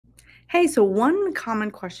Hey, so one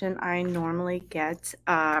common question I normally get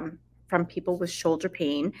from people with shoulder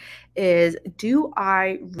pain is, do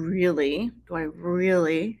I really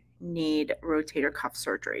need rotator cuff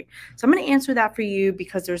surgery? So I'm going to answer that for you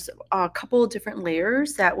because there's a couple of different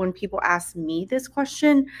layers that when people ask me this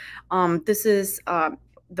question, this is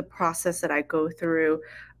the process that I go through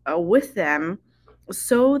with them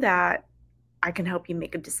so that I can help you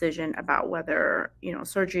make a decision about whether,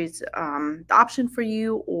 surgery is the option for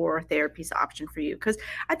you or therapy is the option for you. Because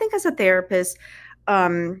I think as a therapist,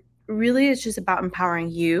 really it's just about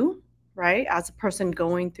empowering you, right? As a person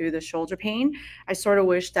going through the shoulder pain, I sort of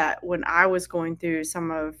wish that when I was going through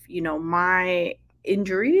some of, my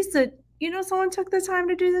injuries that, someone took the time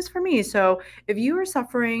to do this for me. So if you are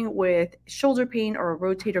suffering with shoulder pain or a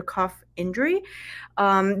rotator cuff injury,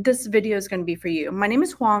 this video is going to be for you. My name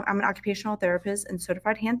is Huang. I'm an occupational therapist and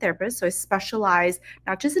certified hand therapist. So I specialize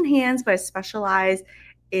not just in hands, but I specialize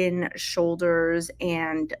in shoulders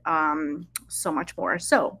and so much more.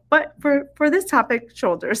 But for this topic,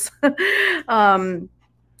 shoulders. So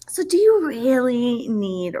do you really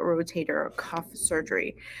need a rotator cuff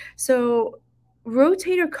surgery? So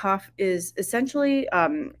rotator cuff is essentially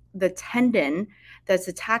the tendon that's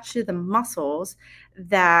attached to the muscles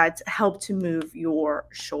that help to move your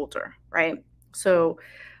shoulder, right? So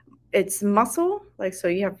it's muscle, like so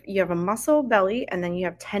you have a muscle belly and then you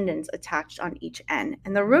have tendons attached on each end.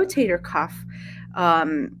 And the rotator cuff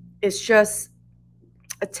is just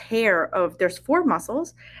a tear of there's four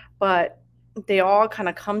muscles, but they all kind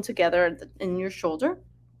of come together in your shoulder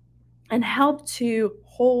and help to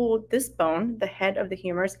hold this bone, the head of the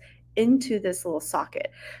humerus, into this little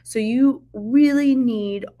socket. So you really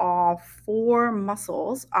need all four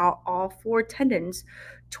muscles, all four tendons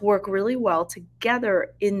to work really well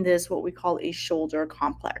together in this, what we call a shoulder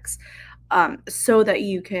complex, so that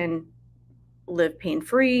you can live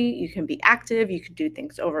pain-free, you can be active, you can do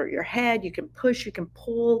things over your head, you can push, you can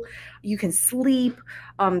pull, you can sleep.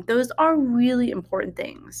 Those are really important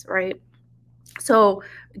things, right? So,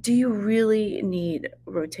 do you really need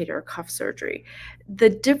rotator cuff surgery? The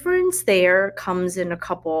difference there comes in a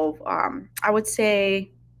couple of, I would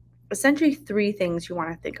say, essentially three things you want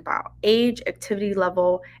to think about: age, activity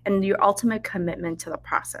level, and your ultimate commitment to the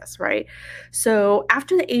process, right? So,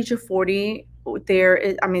 after the age of 40,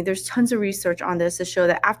 there's tons of research on this to show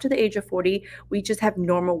that after the age of 40, we just have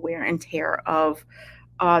normal wear and tear of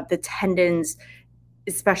the tendons,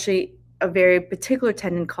 especially a very particular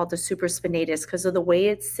tendon called the supraspinatus because of the way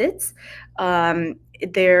it sits.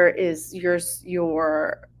 There is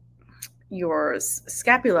your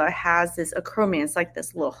scapula has this acromion. It's like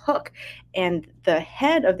this little hook, and the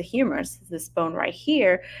head of the humerus, this bone right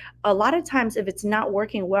here, a lot of times if it's not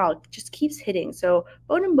working well, it just keeps hitting. So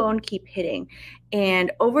bone and bone keep hitting,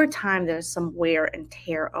 and over time there's some wear and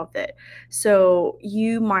tear of it. So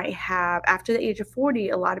you might have, after the age of 40,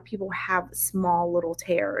 a lot of people have small little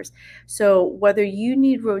tears. So whether you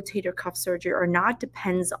need rotator cuff surgery or not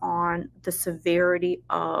depends on the severity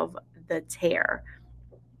of the tear.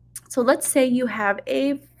 So let's say you have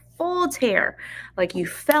a full tear, like you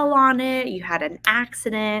fell on it, you had an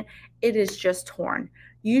accident, it is just torn.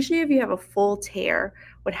 Usually if you have a full tear,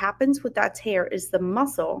 what happens with that tear is the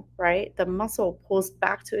muscle, right? The muscle pulls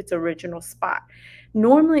back to its original spot.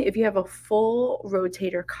 Normally, if you have a full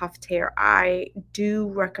rotator cuff tear, I do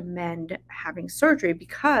recommend having surgery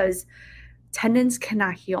because tendons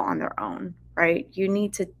cannot heal on their own, right? You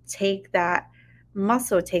need to take that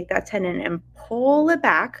muscle, take that tendon and pull it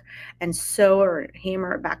back and sew or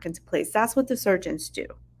hammer it back into place. That's what the surgeons do,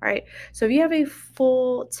 right? So if you have a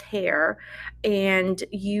full tear and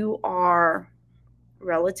you are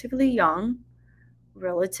relatively young,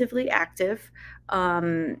 relatively active,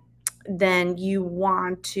 then you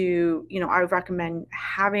want to, I recommend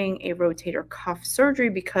having a rotator cuff surgery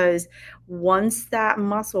because once that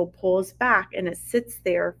muscle pulls back and it sits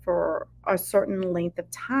there for a certain length of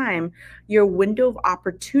time, your window of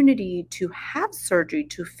opportunity to have surgery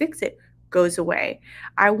to fix it goes away.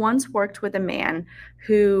 I once worked with a man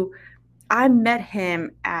who I met him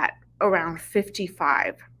at around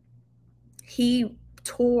 55. He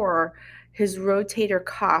tore his rotator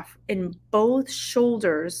cuff in both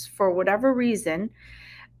shoulders for whatever reason.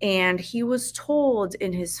 And he was told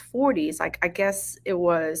in his 40s, like I guess it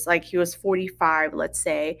was like he was 45, let's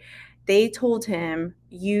say, they told him,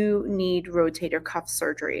 you need rotator cuff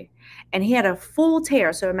surgery. And he had a full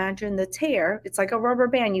tear. So imagine the tear, it's like a rubber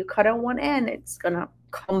band. You cut on one end, it's going to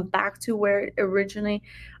come back to where it originally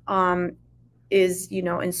is,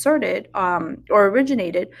 inserted or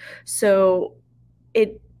originated. So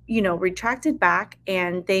it retracted back,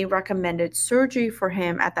 and they recommended surgery for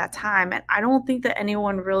him at that time. And I don't think that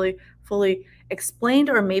anyone really fully explained,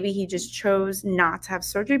 or maybe he just chose not to have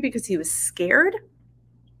surgery because he was scared,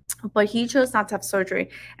 but he chose not to have surgery.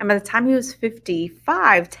 And by the time he was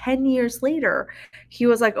 55, 10 years later, he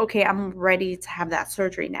was like, okay, I'm ready to have that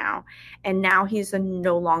surgery now. And now he's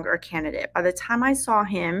no longer a candidate. By the time I saw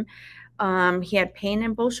him, he had pain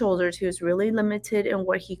in both shoulders. He was really limited in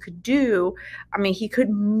what he could do. I mean, he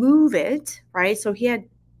could move it, right? So he had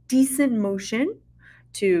decent motion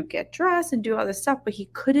to get dressed and do other stuff, but he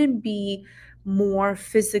couldn't be more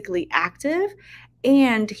physically active.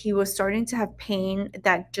 And he was starting to have pain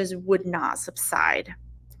that just would not subside.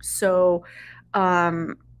 So,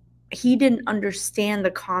 he didn't understand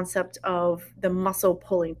the concept of the muscle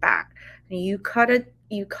pulling back. You cut it,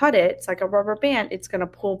 it's like a rubber band, it's going to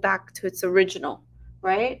pull back to its original,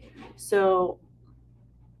 right? So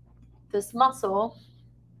this muscle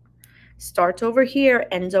starts over here,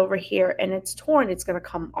 ends over here, and it's torn. It's going to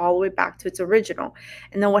come all the way back to its original.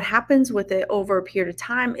 And then what happens with it over a period of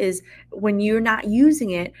time is when you're not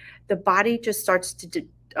using it, the body just starts to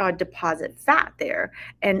deposit fat there,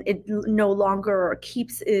 and it no longer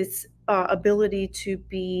keeps its ability to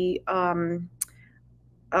be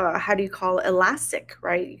how do you call it, elastic,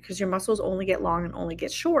 right? Because your muscles only get long and only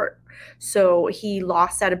get short. So he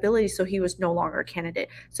lost that ability, so he was no longer a candidate.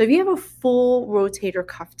 So if you have a full rotator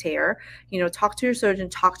cuff tear, talk to your surgeon,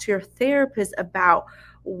 talk to your therapist about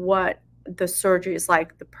what the surgery is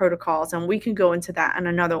like, the protocols, and we can go into that in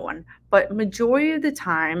another one. But majority of the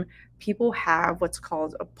time, people have what's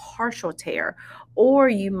called a partial tear, or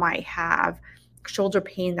you might have shoulder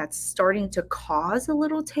pain that's starting to cause a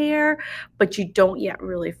little tear, but you don't yet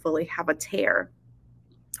really fully have a tear.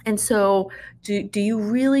 And so do you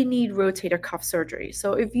really need rotator cuff surgery?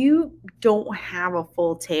 So if you don't have a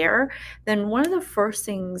full tear, then one of the first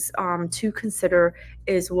things to consider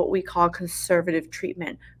is what we call conservative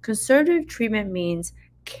treatment. Conservative treatment means,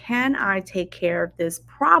 can I take care of this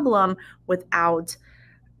problem without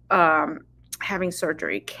having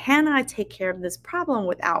surgery? Can I take care of this problem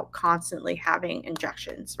without constantly having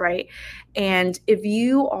injections, right? And if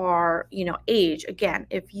you are, age, again,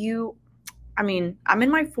 I'm in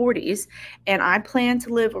my 40s and I plan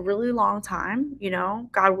to live a really long time,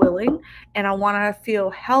 God willing, and I want to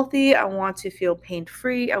feel healthy. I want to feel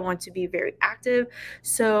pain-free. I want to be very active.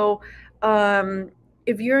 So,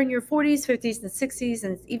 if you're in your 40s, 50s, and 60s,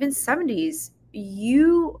 and even 70s,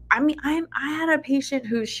 I had a patient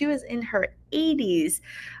who, she was in her 80s,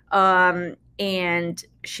 and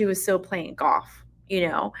she was still playing golf,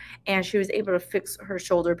 and she was able to fix her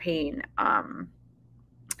shoulder pain,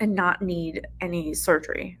 and not need any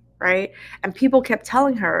surgery, right? And people kept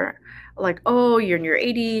telling her, like, oh, you're in your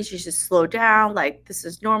 80s, you should slow down, like, this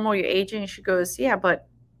is normal, you're aging. She goes, yeah, but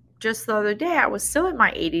just the other day I was still in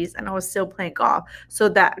my 80s and I was still playing golf. So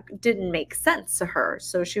that didn't make sense to her.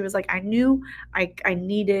 So she was like, I knew I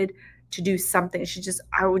needed to do something.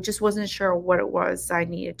 I just wasn't sure what it was I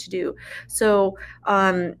needed to do. So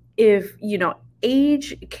if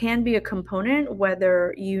age can be a component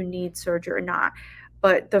whether you need surgery or not,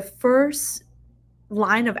 but the first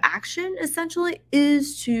line of action essentially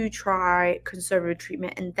is to try conservative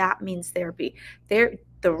treatment, and that means therapy. The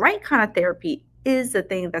right kind of therapy is the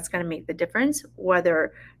thing that's going to make the difference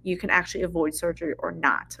whether you can actually avoid surgery or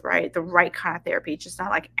not, right? The right kind of therapy, just not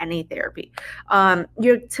like any therapy.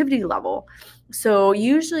 Your activity level. So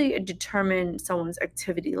usually determine someone's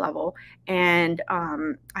activity level. And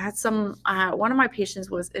I had one of my patients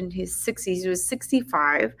was in his 60s, he was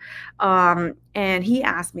 65. And he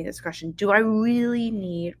asked me this question: do I really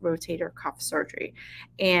need rotator cuff surgery?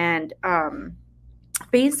 And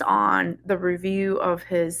based on the review of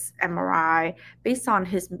his MRI, based on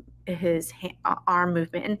his arm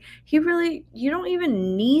movement, and you don't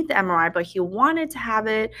even need the MRI, but he wanted to have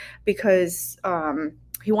it because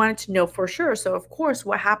he wanted to know for sure. So of course,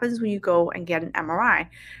 what happens when you go and get an MRI?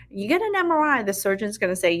 You get an MRI, the surgeon's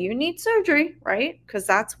going to say you need surgery, right? Because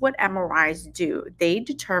that's what MRIs do. They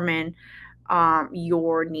determine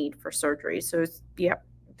your need for surgery. So yep.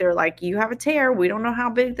 They're like, you have a tear. We don't know how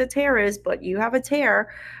big the tear is, but you have a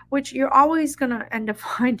tear, which you're always going to end up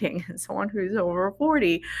finding in someone who's over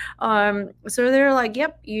 40. So they're like,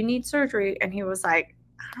 yep, you need surgery. And he was like,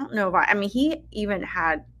 I don't know he even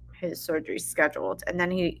had his surgery scheduled. And then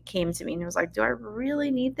he came to me and he was like, do I really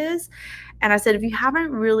need this? And I said, if you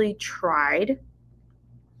haven't really tried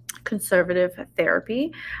conservative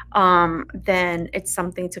therapy, then it's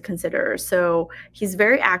something to consider. So he's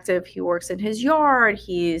very active. He works in his yard.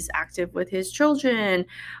 He's active with his children.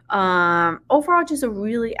 Overall, just a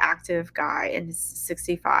really active guy, and he's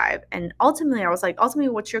 65. And ultimately, I was like, ultimately,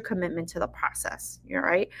 what's your commitment to the process? You're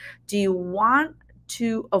right. Do you want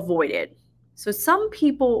to avoid it? So some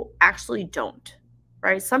people actually don't.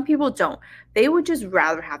 Right? Some people don't. They would just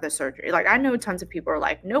rather have the surgery. Like I know tons of people are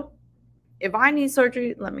like, nope, if I need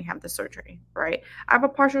surgery, let me have the surgery, right? I have a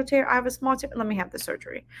partial tear, I have a small tear, let me have the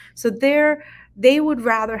surgery. So they would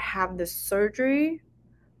rather have the surgery,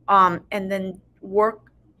 and then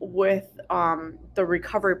work with the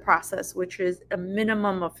recovery process, which is a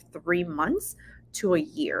minimum of 3 months to a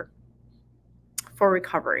year for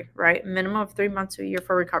recovery, right? Minimum of 3 months to a year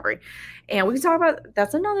for recovery. And we can talk about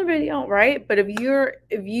that's another video, right? But if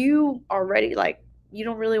you already like you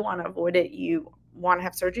don't really want to avoid it, you want to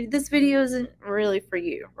have surgery, this video isn't really for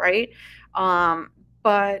you, right?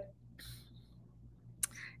 But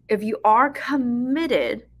if you are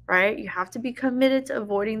committed, right, you have to be committed to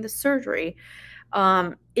avoiding the surgery.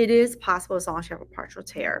 It is possible as long as you have a partial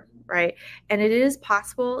tear, right? And it is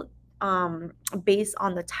possible based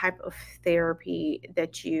on the type of therapy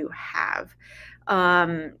that you have.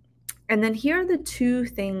 Um, and then here are the two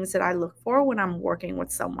things that I look for when I'm working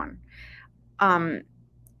with someone.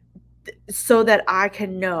 So that I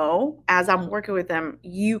can know as I'm working with them,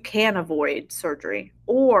 you can avoid surgery.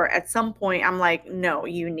 Or at some point, I'm like, no,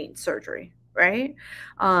 you need surgery, right?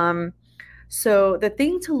 So the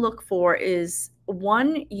thing to look for is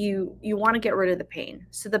one, you want to get rid of the pain.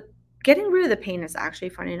 So the getting rid of the pain is actually,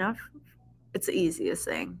 funny enough, it's the easiest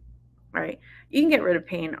thing, right? You can get rid of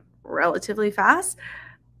pain relatively fast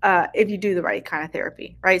if you do the right kind of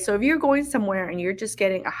therapy, right? So if you're going somewhere and you're just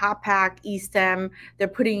getting a hot pack, e-stem, they're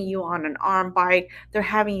putting you on an arm bike, they're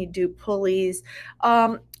having you do pulleys,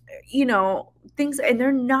 things, and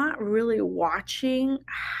they're not really watching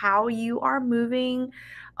how you are moving,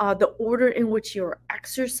 the order in which you're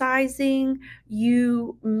exercising,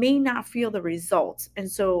 you may not feel the results. And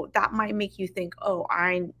so that might make you think, oh,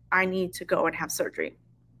 I need to go and have surgery.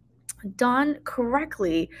 Done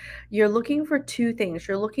correctly, you're looking for two things.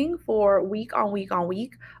 You're looking for week on week on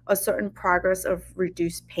week, a certain progress of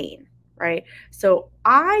reduced pain, right? So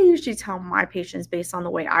I usually tell my patients, based on the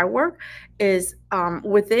way I work, is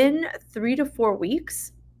within 3 to 4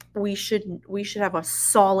 weeks, we should have a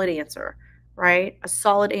solid answer, right? A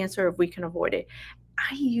solid answer if we can avoid it.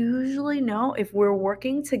 I usually know if we're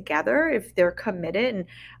working together, if they're committed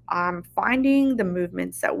and finding the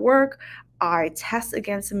movements that work, I test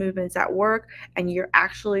against the movements at work, and you're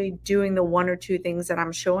actually doing the one or two things that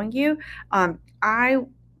I'm showing you. I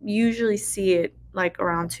usually see it like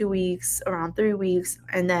around 2 weeks, around 3 weeks,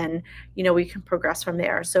 and then, we can progress from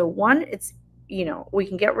there. So one, it's, we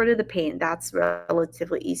can get rid of the pain. That's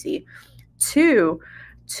relatively easy. Two,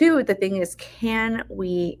 the thing is, can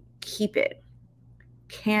we keep it?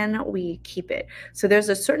 Can we keep it? So there's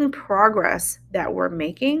a certain progress that we're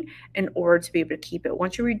making in order to be able to keep it.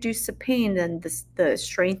 Once you reduce the pain, then the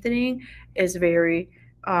strengthening is very,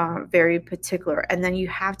 very particular. And then you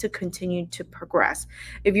have to continue to progress.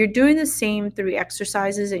 If you're doing the same 3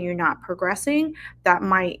 exercises and you're not progressing,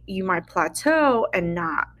 you might plateau and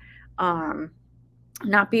not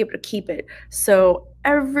be able to keep it. So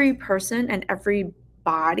every person and every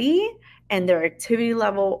body and their activity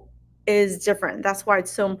level is different. That's why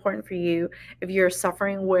it's so important for you, if you're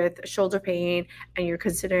suffering with shoulder pain and you're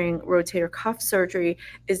considering rotator cuff surgery,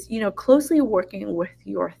 is closely working with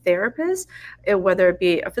your therapist, whether it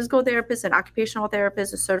be a physical therapist, an occupational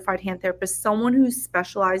therapist, a certified hand therapist, someone who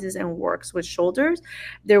specializes and works with shoulders.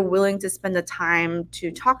 They're willing to spend the time to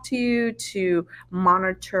talk to you, to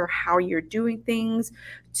monitor how you're doing things,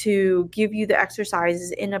 to give you the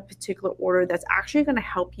exercises in a particular order that's actually going to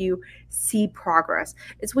help you see progress.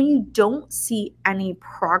 It's when you don't see any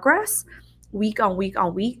progress week on week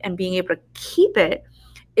on week and being able to keep it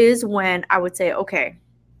is when I would say, okay,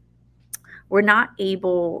 we're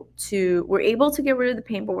able to get rid of the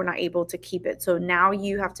pain, but we're not able to keep it. So now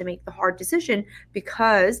you have to make the hard decision,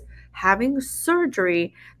 because having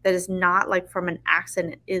surgery that is not like from an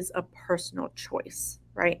accident is a personal choice,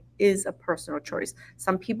 right? Is a personal choice.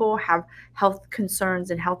 Some people have health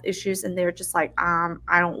concerns and health issues, and they're just like,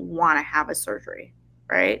 I don't want to have a surgery,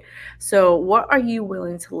 right? So what are you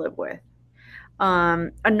willing to live with?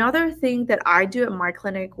 Another thing that I do at my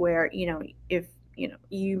clinic, where, if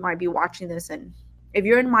you might be watching this, and if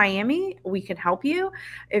you're in Miami, we can help you.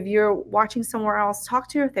 If you're watching somewhere else, talk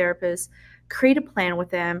to your therapist, create a plan with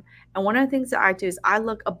them. And one of the things that I do is I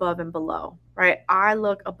look above and below, right? I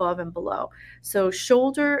look above and below. So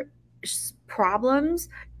shoulder problems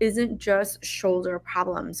isn't just shoulder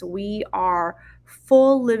problems. We are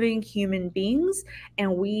full living human beings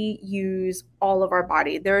and we use all of our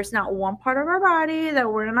body. There's not one part of our body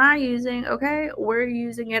that we're not using, okay? We're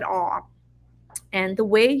using it all. And the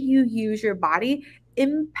way you use your body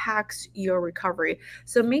impacts your recovery.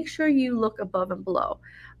 So make sure you look above and below.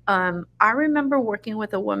 I remember working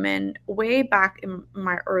with a woman way back in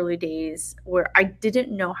my early days where I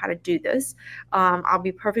didn't know how to do this. I'll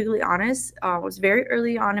be perfectly honest. It was very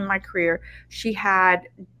early on in my career. She had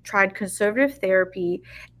tried conservative therapy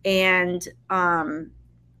and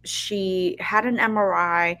she had an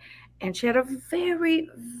MRI and she had a very,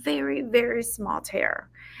 very, very small tear.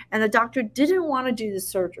 And the doctor didn't want to do the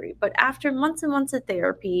surgery. But after months and months of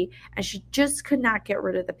therapy, and she just could not get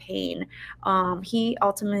rid of the pain, he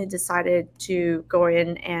ultimately decided to go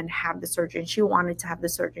in and have the surgery. And she wanted to have the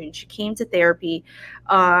surgery. And she came to therapy.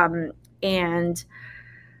 And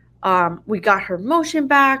we got her motion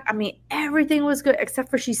back. I mean, everything was good except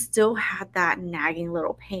for she still had that nagging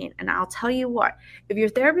little pain. And I'll tell you what, if your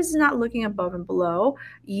therapist is not looking above and below,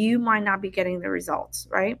 you might not be getting the results,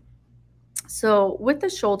 right? So with the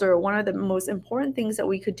shoulder, one of the most important things that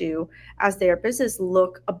we could do as therapists is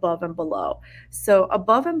look above and below. So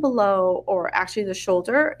above and below, or actually the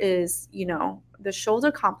shoulder is, the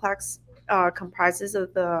shoulder complex comprises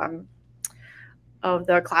of the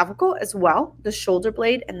clavicle as well, the shoulder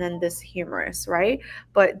blade, and then this humerus, right?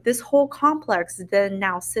 But this whole complex then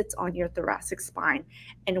now sits on your thoracic spine.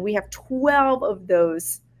 And we have 12 of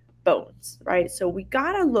those bones, right? So we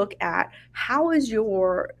got to look at how is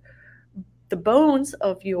the bones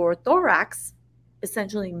of your thorax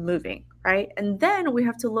essentially moving, right? And then we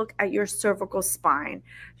have to look at your cervical spine.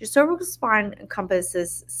 Your cervical spine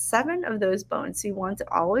encompasses 7 of those bones. So you want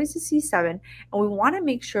to always see 7. And we want to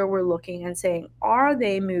make sure we're looking and saying, are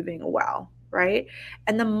they moving well? Right?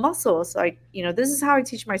 And the muscles, this is how I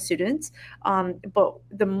teach my students. But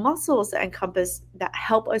the muscles that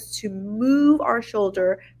help us to move our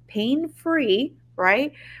shoulder pain-free,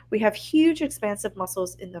 right? We have huge expansive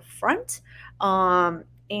muscles in the front.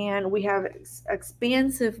 And we have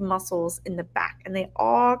expansive muscles in the back, and they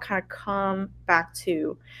all kind of come back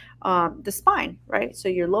to the spine, right? So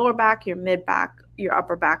your lower back, your mid back, your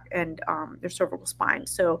upper back, and your cervical spine.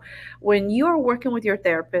 So when you are working with your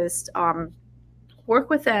therapist, work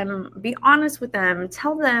with them, be honest with them,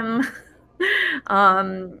 tell them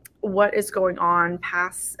what is going on,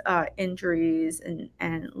 past injuries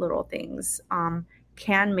and little things.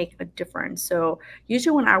 Can make a difference. So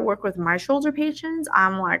usually when I work with my shoulder patients,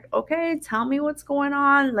 I'm like, okay, tell me what's going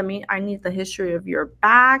on. I need the history of your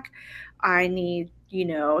back. I need,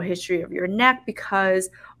 history of your neck, because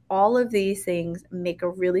all of these things make a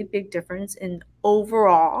really big difference in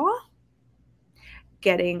overall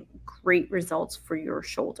getting great results for your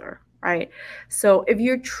shoulder, right? So if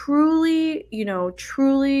you're truly,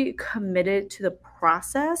 truly committed to the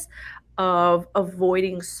process of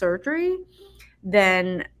avoiding surgery,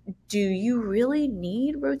 then do you really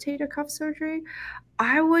need rotator cuff surgery?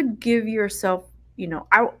 I would give yourself,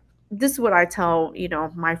 this is what I tell,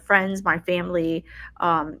 my friends, my family,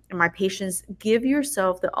 and my patients, give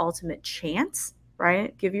yourself the ultimate chance,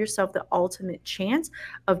 right? Give yourself the ultimate chance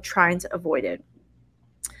of trying to avoid it.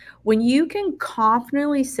 When you can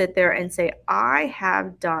confidently sit there and say, I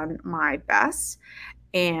have done my best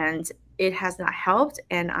and it has not helped,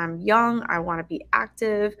 and I'm young, I want to be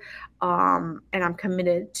active, and I'm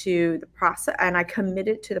committed to the process, and I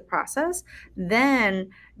committed to the process,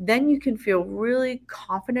 then you can feel really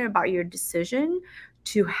confident about your decision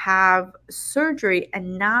to have surgery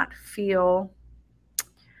and not feel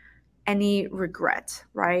any regret,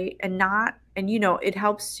 right? And it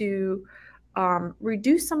helps to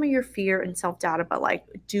reduce some of your fear and self-doubt about, like,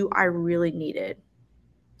 do I really need it?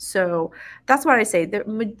 So that's what I say. The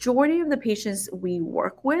majority of the patients we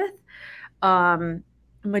work with,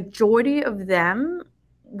 majority of them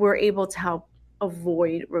were able to help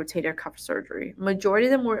avoid rotator cuff surgery. Majority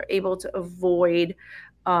of them were able to avoid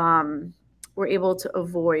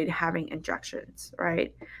having injections,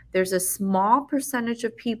 right? There's a small percentage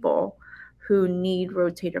of people who need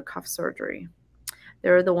rotator cuff surgery.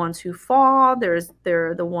 They're the ones who fall.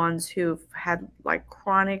 They're the ones who've had like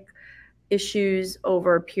chronic issues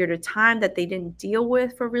over a period of time that they didn't deal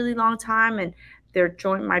with for a really long time, and their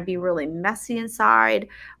joint might be really messy inside.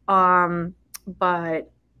 But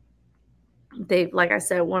like I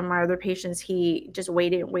said, one of my other patients, he just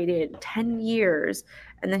waited 10 years,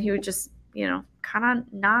 and then he would just, kind of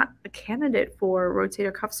not a candidate for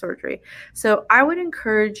rotator cuff surgery. So I would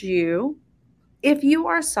encourage you, if you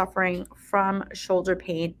are suffering from shoulder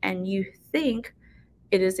pain and you think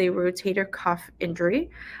it is a rotator cuff injury,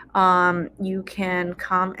 you can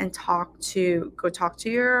come and go talk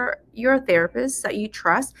to your therapist that you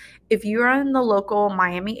trust. If you're in the local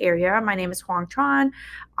Miami area, my name is Huang Tran.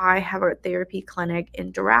 I have a therapy clinic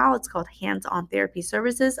in Doral. It's called Hands On Therapy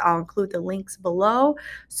Services. I'll include the links below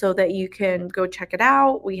so that you can go check it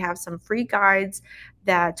out. We have some free guides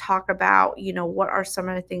that talk about, what are some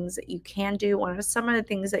of the things that you can do, what are some of the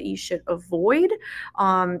things that you should avoid.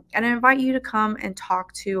 And I invite you to come and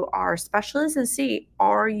talk to our specialists and see,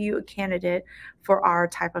 are you a candidate for our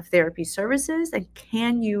type of therapy services? And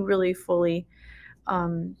can you really fully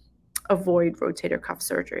avoid rotator cuff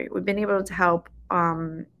surgery? We've been able to help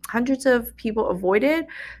hundreds of people avoid it.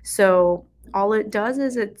 So all it does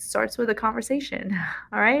is it starts with a conversation.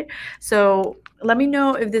 All right. So let me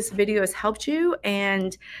know if this video has helped you,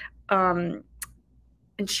 and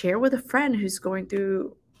share with a friend who's going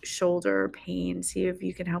through shoulder pain. See if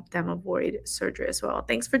you can help them avoid surgery as well.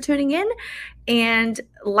 Thanks for tuning in, and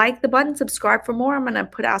like the button, subscribe for more. I'm going to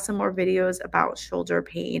put out some more videos about shoulder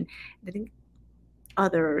pain, I think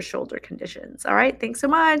other shoulder conditions. All right. Thanks so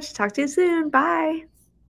much. Talk to you soon. Bye.